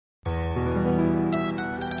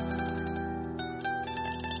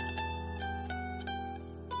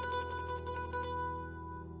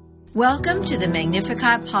Welcome to the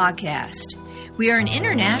Magnificat podcast. We are an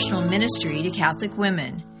international ministry to Catholic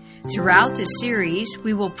women. Throughout this series,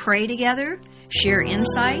 we will pray together, share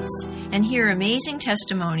insights, and hear amazing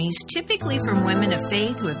testimonies, typically from women of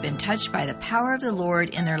faith who have been touched by the power of the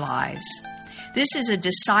Lord in their lives. This is a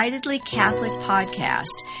decidedly Catholic podcast,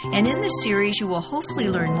 and in this series you will hopefully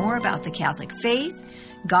learn more about the Catholic faith,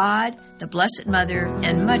 God, the Blessed Mother,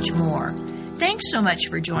 and much more. Thanks so much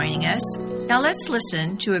for joining us. Now let's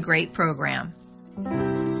listen to a great program.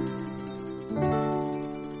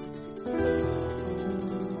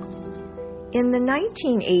 In the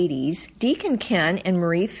 1980s, Deacon Ken and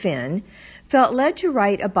Marie Finn felt led to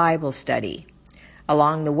write a Bible study.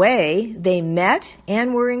 Along the way, they met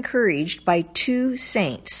and were encouraged by two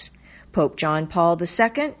saints, Pope John Paul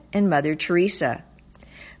II and Mother Teresa.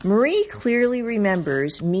 Marie clearly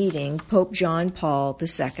remembers meeting Pope John Paul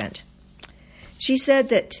II. She said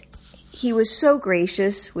that he was so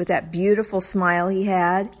gracious with that beautiful smile he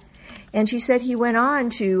had, and she said he went on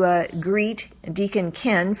to greet Deacon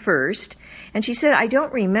Ken first, and she said, I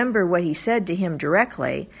don't remember what he said to him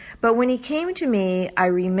directly, but when he came to me, I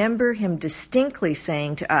remember him distinctly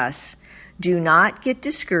saying to us, do not get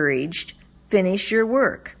discouraged, finish your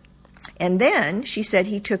work. And then, she said,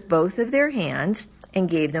 he took both of their hands and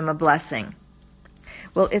gave them a blessing.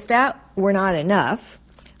 Well, if that were not enough,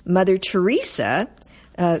 Mother Teresa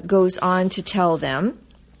goes on to tell them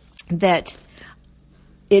that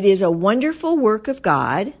it is a wonderful work of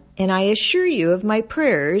God, and I assure you of my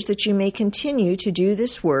prayers that you may continue to do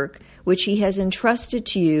this work which He has entrusted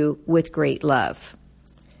to you with great love.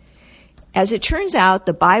 As it turns out,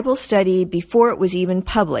 the Bible study, before it was even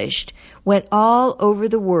published, went all over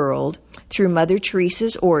the world through Mother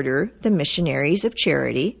Teresa's order, the Missionaries of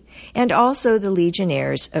Charity, and also the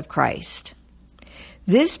Legionnaires of Christ.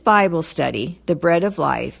 This Bible study, The Bread of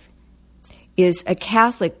Life, is a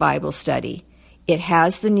Catholic Bible study. It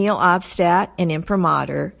has the Nihil Obstat and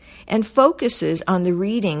Imprimatur and focuses on the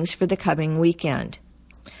readings for the coming weekend.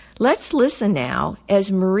 Let's listen now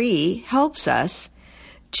as Marie helps us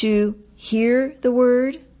to hear the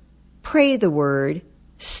Word, pray the Word,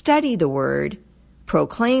 study the Word,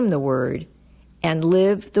 proclaim the Word, and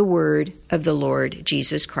live the Word of the Lord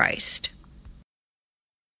Jesus Christ.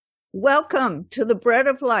 Welcome to the Bread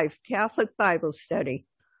of Life Catholic Bible Study.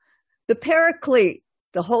 The Paraclete,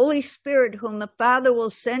 the Holy Spirit, whom the Father will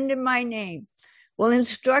send in my name, will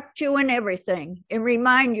instruct you in everything and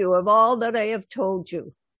remind you of all that I have told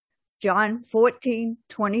you. John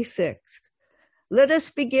 14:26. Let us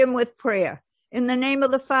begin with prayer. In the name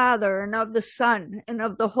of the Father, and of the Son, and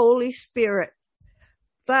of the Holy Spirit.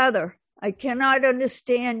 Father, I cannot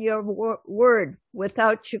understand your word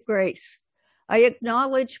without your grace. I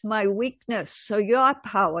acknowledge my weakness so your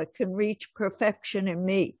power can reach perfection in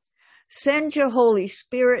me. Send your Holy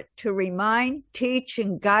Spirit to remind, teach,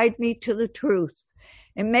 and guide me to the truth.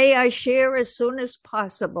 And may I share as soon as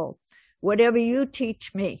possible whatever you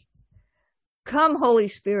teach me. Come, Holy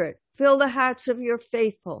Spirit, fill the hearts of your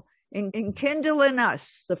faithful and enkindle in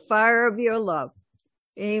us the fire of your love.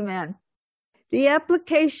 Amen. The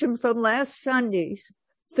application from last Sunday's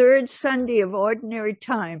third Sunday of Ordinary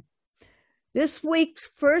Time. This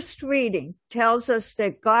week's first reading tells us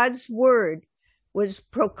that God's Word was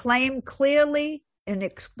proclaimed clearly and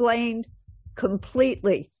explained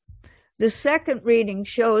completely. The second reading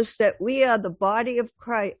shows that we are the body of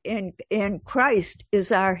Christ, and Christ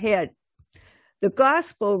is our head. The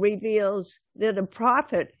Gospel reveals that a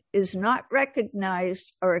prophet is not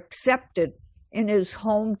recognized or accepted in his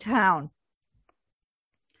hometown.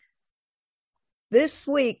 This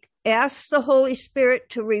week, ask the Holy Spirit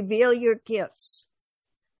to reveal your gifts.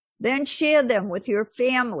 Then share them with your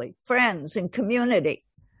family, friends, and community.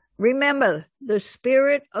 Remember, the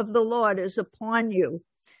Spirit of the Lord is upon you,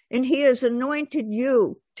 and He has anointed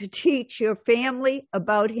you to teach your family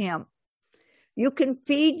about Him. You can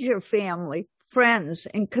feed your family, friends,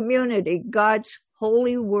 and community God's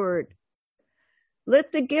holy word.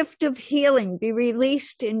 Let the gift of healing be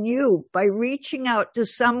released in you by reaching out to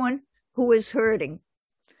someone who is hurting,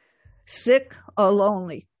 sick or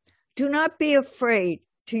lonely. Do not be afraid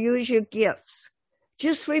to use your gifts.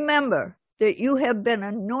 Just remember that you have been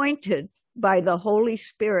anointed by the Holy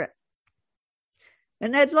Spirit.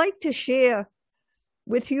 And I'd like to share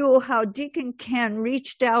with you how Deacon Ken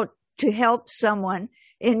reached out to help someone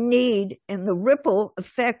in need and the ripple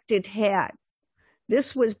effect it had.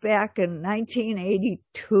 This was back in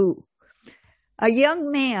 1982. A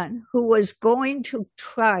young man who was going to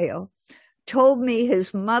trial told me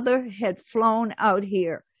his mother had flown out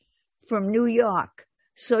here from New York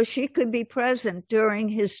so she could be present during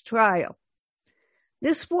his trial.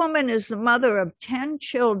 This woman is the mother of 10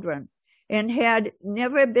 children and had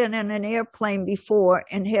never been in an airplane before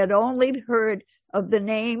and had only heard of the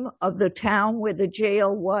name of the town where the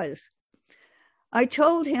jail was. I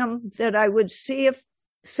told him that I would see if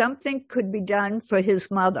something could be done for his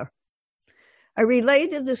mother. I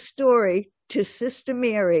related the story to Sister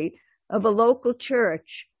Mary of a local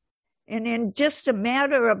church, and in just a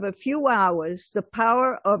matter of a few hours, the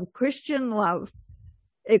power of Christian love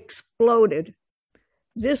exploded.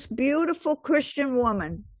 This beautiful Christian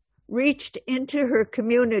woman reached into her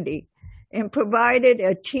community and provided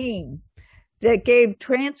a team that gave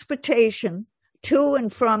transportation to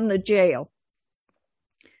and from the jail.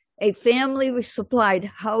 A family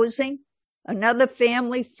supplied housing, another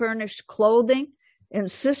family furnished clothing,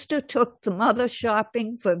 and Sister took the mother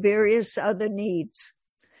shopping for various other needs.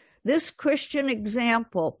 This Christian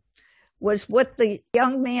example was what the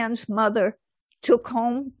young man's mother took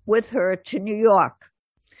home with her to New York.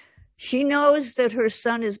 She knows that her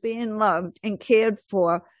son is being loved and cared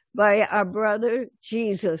for by our brother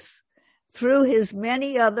Jesus through his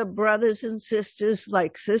many other brothers and sisters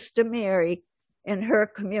like Sister Mary in her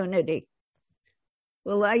community.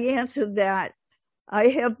 Well, I answered that. I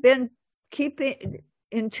have been keeping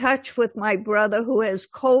in touch with my brother who has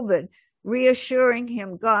COVID, reassuring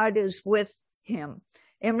him God is with him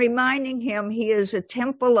and reminding him he is a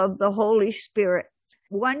temple of the Holy Spirit.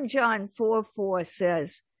 1 John 4:4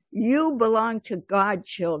 says, "You belong to God,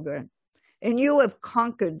 children, and you have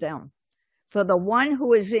conquered them. For the one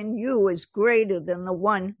who is in you is greater than the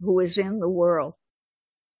one who is in the world."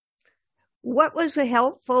 What was a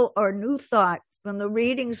helpful or new thought from the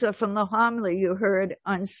readings or from the homily you heard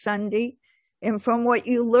on Sunday? And from what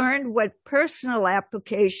you learned, what personal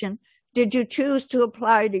application did you choose to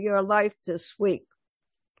apply to your life this week?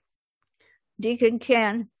 Deacon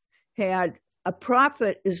Ken had, a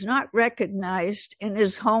prophet is not recognized in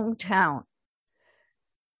his hometown.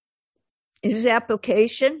 His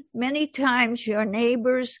application, many times your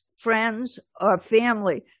neighbors, friends, or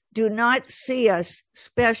family do not see us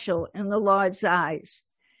special in the Lord's eyes.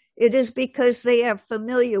 It is because they are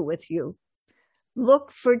familiar with you.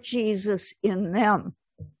 Look for Jesus in them.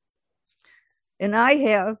 And I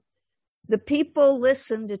have, the people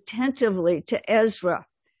listened attentively to Ezra,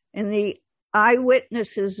 and the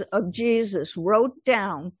eyewitnesses of Jesus wrote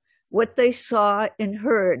down what they saw and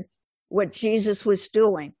heard, what Jesus was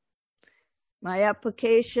doing. My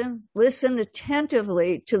application, listen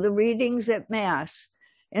attentively to the readings at Mass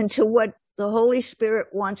and to what the Holy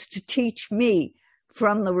Spirit wants to teach me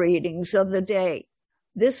from the readings of the day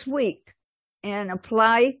this week, and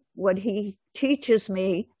apply what he teaches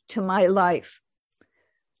me to my life.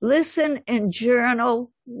 Listen and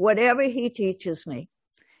journal whatever he teaches me.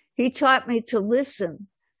 He taught me to listen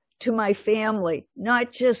to my family,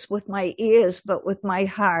 not just with my ears, but with my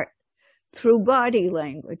heart, through body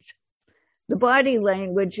language. The body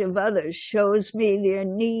language of others shows me their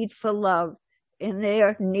need for love and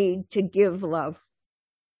their need to give love.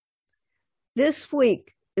 This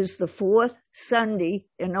week is the 4th Sunday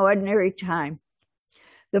in Ordinary Time.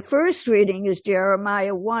 The first reading is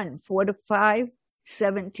Jeremiah 1, 4-5,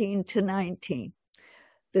 17-19.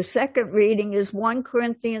 The second reading is 1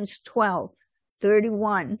 Corinthians 12,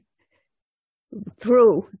 31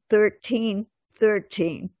 through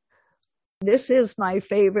 13:13. This is my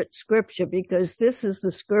favorite scripture because this is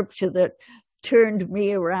the scripture that turned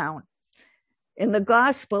me around. And the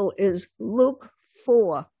gospel is Luke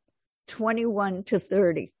 4,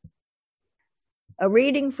 21-30. A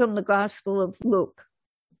reading from the Gospel of Luke.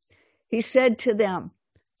 He said to them,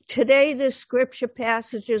 "Today this scripture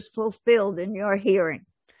passage is fulfilled in your hearing."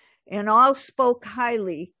 And all spoke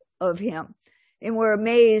highly of him and were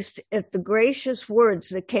amazed at the gracious words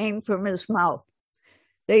that came from his mouth.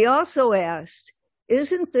 They also asked,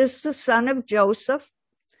 "Isn't this the son of Joseph?"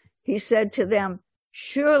 He said to them,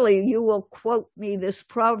 "Surely you will quote me this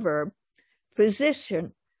proverb,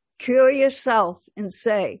 'Physician, cure yourself and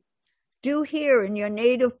say, do here in your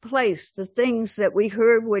native place the things that we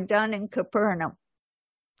heard were done in Capernaum.'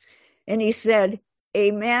 And he said,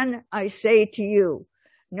 'Amen, I say to you,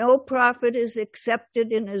 no prophet is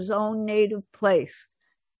accepted in his own native place.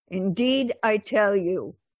 Indeed, I tell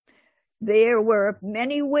you, there were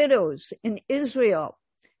many widows in Israel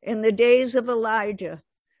in the days of Elijah,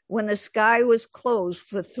 when the sky was closed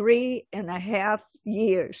for 3.5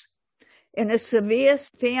 years, and a severe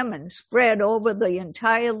famine spread over the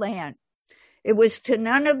entire land. It was to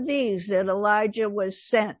none of these that Elijah was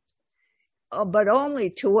sent, but only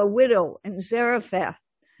to a widow in Zarephath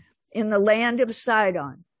in the land of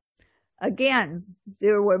Sidon. Again,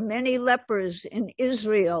 there were many lepers in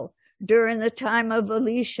Israel during the time of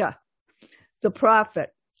Elisha. the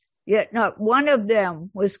prophet, yet not one of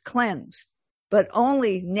them was cleansed, but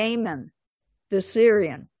only Naaman the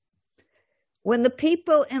Syrian. When the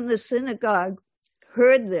people in the synagogue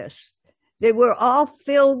heard this, they were all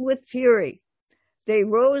filled with fury. They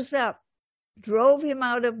rose up, drove him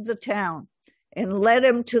out of the town, and led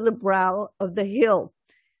him to the brow of the hill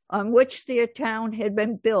on which their town had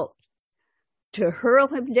been built, to hurl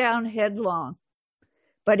him down headlong.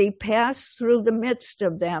 But he passed through the midst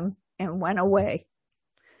of them and went away.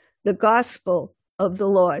 The gospel of the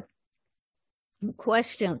Lord.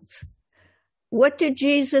 Questions. What did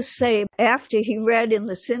Jesus say after he read in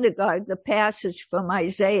the synagogue the passage from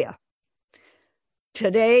Isaiah?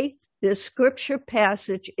 Today, this scripture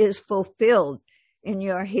passage is fulfilled in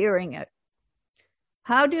your hearing it.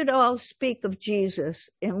 How did all speak of Jesus,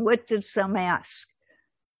 and what did some ask?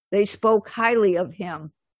 They spoke highly of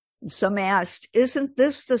him. Some asked, "Isn't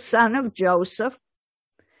this the son of Joseph?"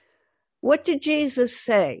 What did Jesus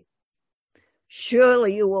say?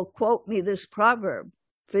 Surely you will quote me this proverb,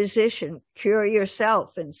 "Physician, cure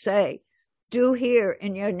yourself," and say, "Do here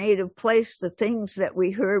in your native place the things that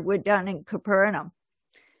we heard were done in Capernaum."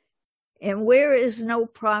 And where is no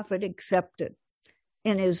prophet accepted?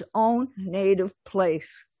 In his own native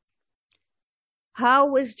place. How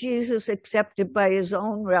was Jesus accepted by his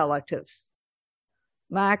own relatives?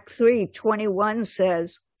 Mark 3:21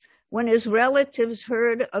 says, when his relatives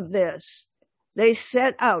heard of this, they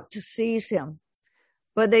set out to seize him.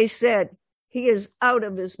 But they said, "He is out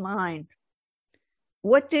of his mind."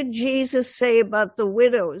 What did Jesus say about the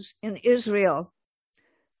widows in Israel?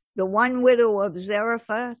 The one widow of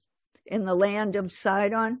Zarephath in the land of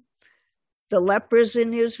Sidon, the lepers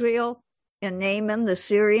in Israel, and Naaman the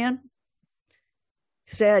Syrian,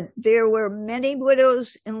 said, there were many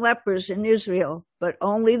widows and lepers in Israel, but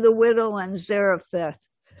only the widow in Zarephath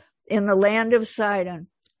in the land of Sidon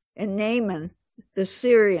and Naaman the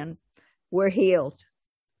Syrian were healed.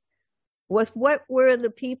 With what were the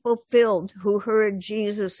people filled who heard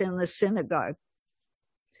Jesus in the synagogue?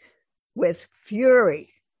 With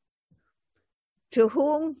fury. To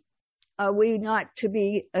whom are we not to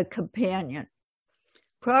be a companion?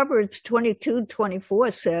 Proverbs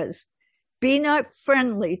 22:24 says, "Be not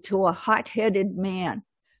friendly to a hot-headed man,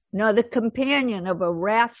 nor the companion of a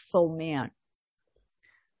wrathful man."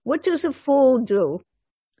 What does a fool do?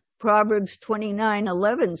 Proverbs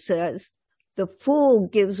 29:11 says, "The fool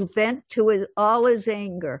gives vent to all his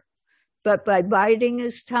anger, but by biding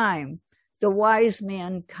his time, the wise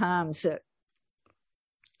man calms it."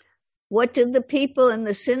 What did the people in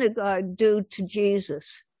the synagogue do to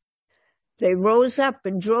Jesus? They rose up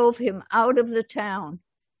and drove him out of the town.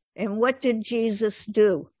 And what did Jesus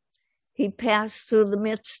do? He passed through the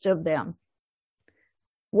midst of them.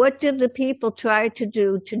 What did the people try to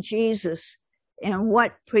do to Jesus, and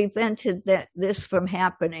what prevented this from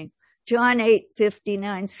happening? John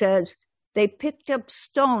 8:59 says, they picked up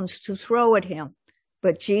stones to throw at him,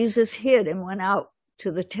 but Jesus hid and went out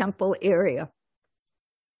to the temple area.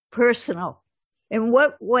 Personal. In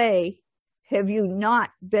what way have you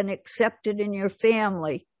not been accepted in your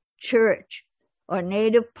family, church, or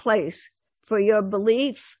native place for your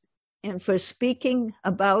belief and for speaking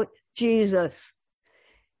about Jesus?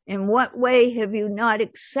 In what way have you not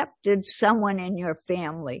accepted someone in your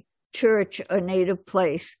family, church, or native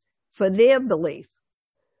place for their belief?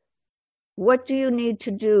 What do you need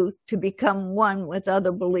to do to become one with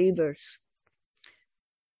other believers?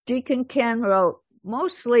 Deacon Ken wrote,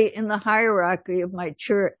 mostly in the hierarchy of my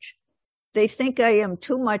church, they think I am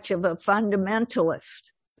too much of a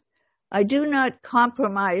fundamentalist. I do not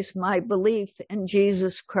compromise my belief in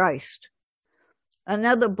Jesus Christ.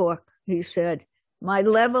 Another book, he said, my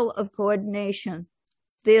level of coordination,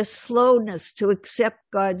 their slowness to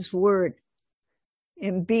accept God's word,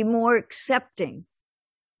 and be more accepting,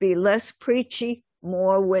 be less preachy,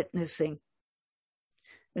 more witnessing.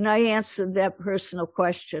 And I answered that personal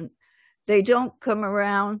question. They don't come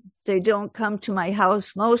around, they don't come to my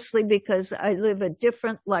house, mostly because I live a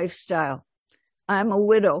different lifestyle. I'm a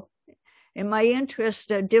widow, and my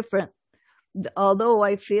interests are different, although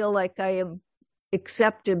I feel like I am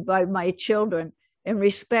accepted by my children and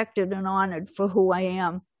respected and honored for who I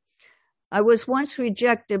am. I was once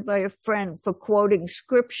rejected by a friend for quoting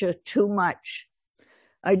scripture too much.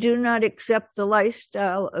 I do not accept the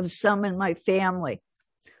lifestyle of some in my family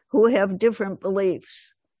who have different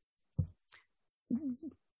beliefs.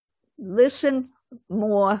 Listen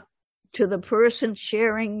more to the person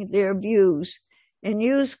sharing their views and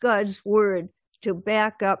use God's word to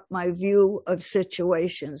back up my view of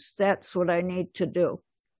situations. That's what I need to do.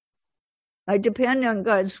 I depend on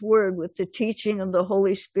God's word with the teaching of the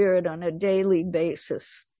Holy Spirit on a daily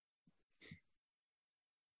basis.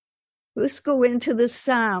 Let's go into the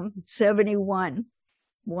Psalm 71,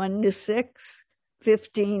 1-6,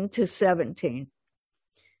 15-17.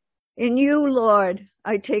 In you, Lord,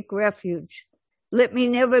 I take refuge. Let me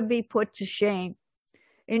never be put to shame.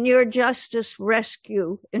 In your justice,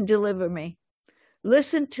 rescue and deliver me.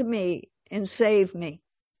 Listen to me and save me.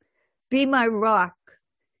 Be my rock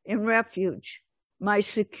and refuge, my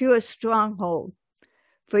secure stronghold.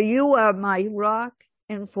 For you are my rock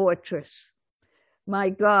and fortress. My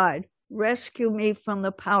God, rescue me from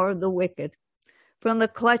the power of the wicked, from the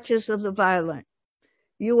clutches of the violent.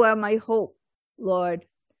 You are my hope, Lord,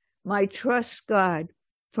 my trust, God,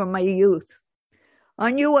 from my youth.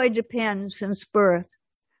 On you I depend since birth.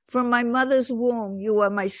 From my mother's womb, you are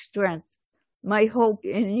my strength. My hope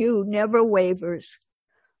in you never wavers.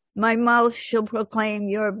 My mouth shall proclaim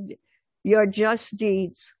your just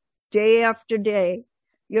deeds, day after day,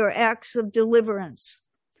 your acts of deliverance.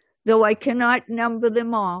 Though I cannot number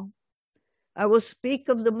them all, I will speak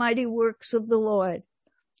of the mighty works of the Lord.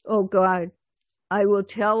 O God, I will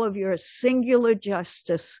tell of your singular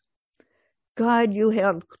justice. God, you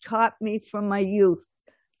have taught me from my youth.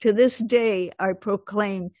 To this day, I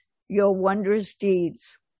proclaim your wondrous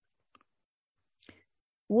deeds.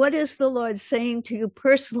 What is the Lord saying to you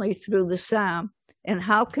personally through the psalm, and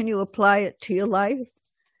how can you apply it to your life?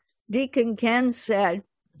 Deacon Ken said,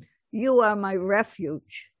 you are my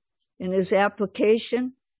refuge. In his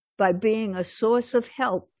application, by being a source of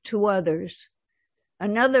help to others.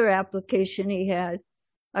 Another application he had,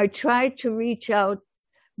 I tried to reach out,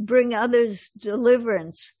 bring others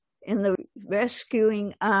deliverance in the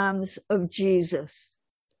rescuing arms of Jesus.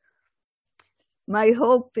 My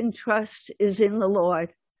hope and trust is in the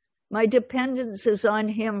Lord. My dependence is on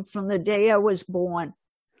him from the day I was born.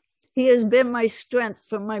 He has been my strength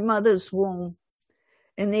from my mother's womb.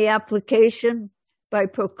 In the application, by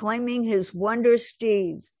proclaiming his wondrous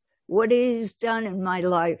deeds, what he's done in my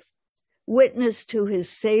life, witness to his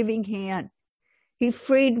saving hand. He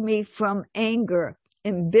freed me from anger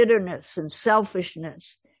and bitterness and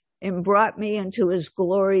selfishness and brought me into his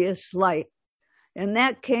glorious light. And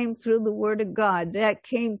that came through the word of God. That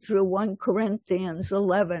came through 1 Corinthians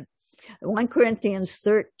 13,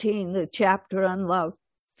 the chapter on love.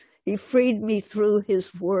 He freed me through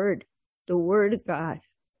his word, the word of God.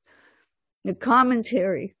 The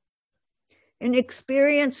commentary. In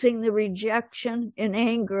experiencing the rejection and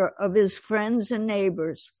anger of his friends and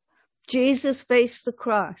neighbors, Jesus faced the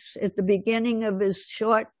cross at the beginning of his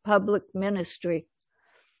short public ministry.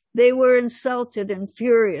 They were insulted and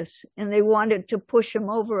furious, and they wanted to push him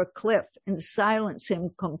over a cliff and silence him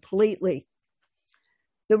completely.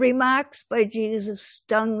 The remarks by Jesus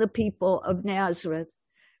stung the people of Nazareth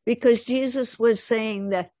because Jesus was saying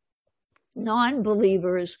that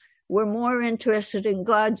non-believers were more interested in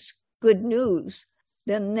God's good news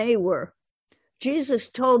than they were. Jesus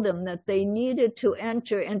told them that they needed to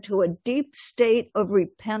enter into a deep state of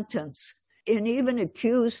repentance and even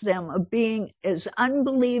accused them of being as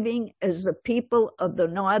unbelieving as the people of the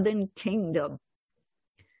northern kingdom.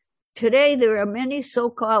 Today, there are many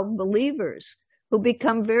so-called believers who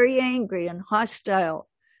become very angry and hostile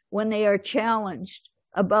when they are challenged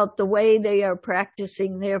about the way they are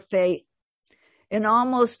practicing their faith. In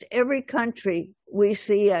almost every country, we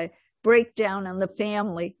see a breakdown in the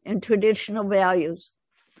family and traditional values.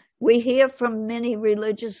 We hear from many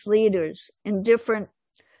religious leaders in different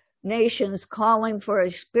nations calling for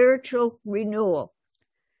a spiritual renewal.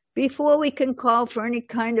 Before we can call for any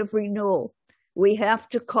kind of renewal, we have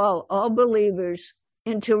to call all believers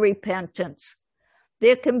into repentance.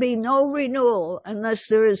 There can be no renewal unless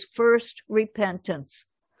there is first repentance.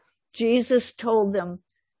 Jesus told them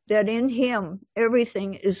that in him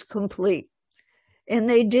everything is complete. And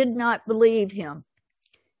they did not believe him.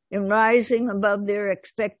 In rising above their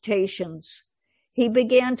expectations, he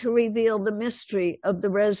began to reveal the mystery of the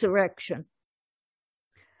resurrection.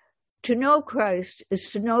 To know Christ is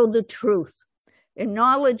to know the truth, and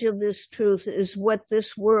knowledge of this truth is what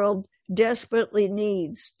this world desperately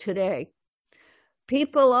needs today.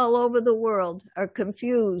 People all over the world are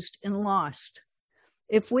confused and lost.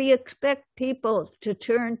 If we expect people to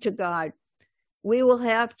turn to God, we will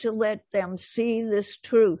have to let them see this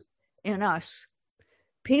truth in us.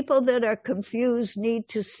 People that are confused need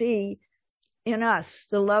to see in us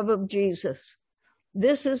the love of Jesus.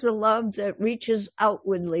 This is a love that reaches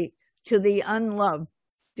outwardly to the unloved,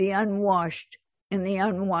 the unwashed, and the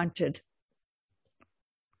unwanted.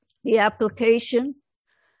 The application.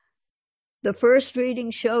 The first reading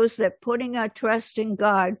shows that putting our trust in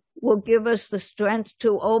God will give us the strength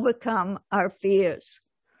to overcome our fears.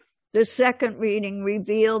 The second reading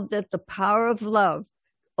revealed that the power of love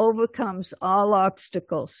overcomes all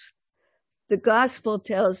obstacles. The gospel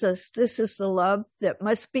tells us this is the love that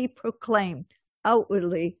must be proclaimed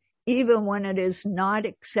outwardly, even when it is not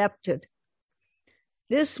accepted.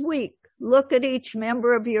 This week, look at each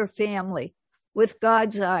member of your family with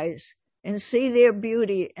God's eyes and see their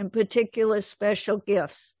beauty and particular special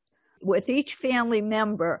gifts. With each family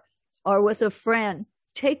member or with a friend,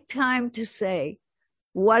 take time to say,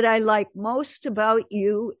 "What I like most about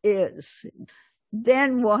you is."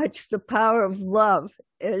 Then watch the power of love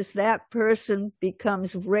as that person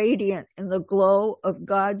becomes radiant in the glow of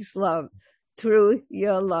God's love through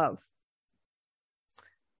your love.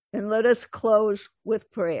 And let us close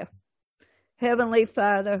with prayer. Heavenly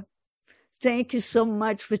Father, thank you so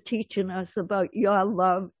much for teaching us about your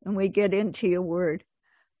love, and we get into your word.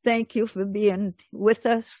 Thank you for being with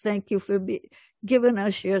us. Thank you for giving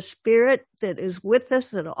us your spirit that is with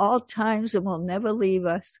us at all times and will never leave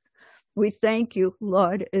us. We thank you,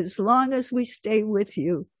 Lord, as long as we stay with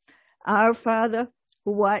you. Our Father,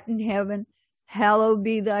 who art in heaven, hallowed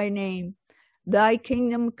be thy name. Thy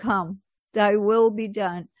kingdom come, thy will be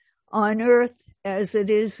done, on earth as it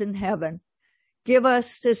is in heaven. Give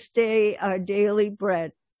us this day our daily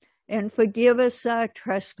bread, and forgive us our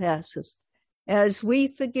trespasses, as we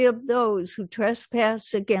forgive those who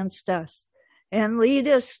trespass against us. And lead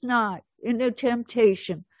us not into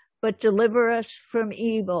temptation, but deliver us from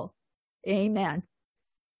evil. Amen.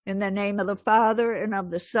 In the name of the Father, and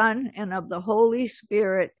of the Son, and of the Holy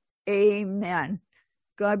Spirit. Amen.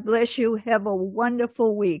 God bless you. Have a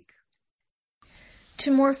wonderful week.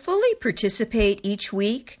 To more fully participate each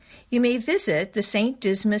week, you may visit the St.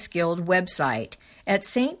 Dismas Guild website at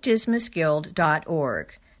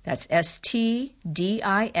stdismasguild.org. That's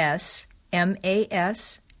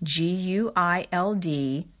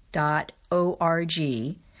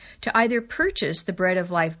stdismasguild.org to either purchase the Bread of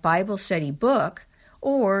Life Bible Study book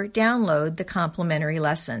or download the complimentary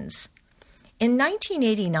lessons. In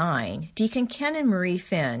 1989, Deacon Ken and Marie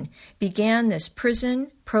Finn began this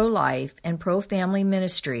prison, pro-life, and pro-family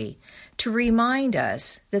ministry to remind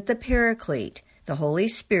us that the Paraclete, the Holy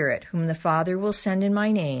Spirit, whom the Father will send in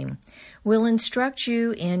my name, will instruct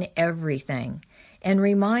you in everything and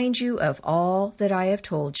remind you of all that I have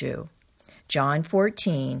told you. John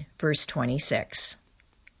 14, verse 26.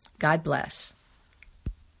 God bless.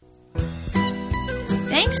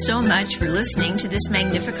 Thanks so much for listening to this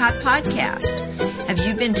Magnificat podcast. Have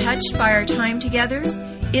you been touched by our time together?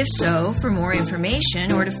 If so, for more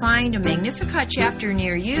information or to find a Magnificat chapter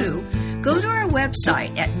near you, go to our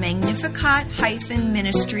website at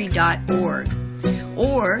magnificat-ministry.org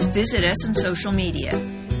or visit us on social media.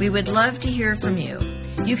 We would love to hear from you.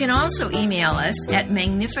 You can also email us at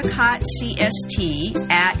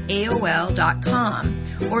magnificatcst@aol.com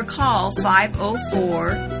or call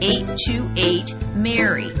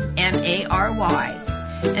 504-828-MARY, M-A-R-Y.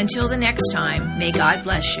 Until the next time, may God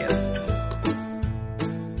bless you.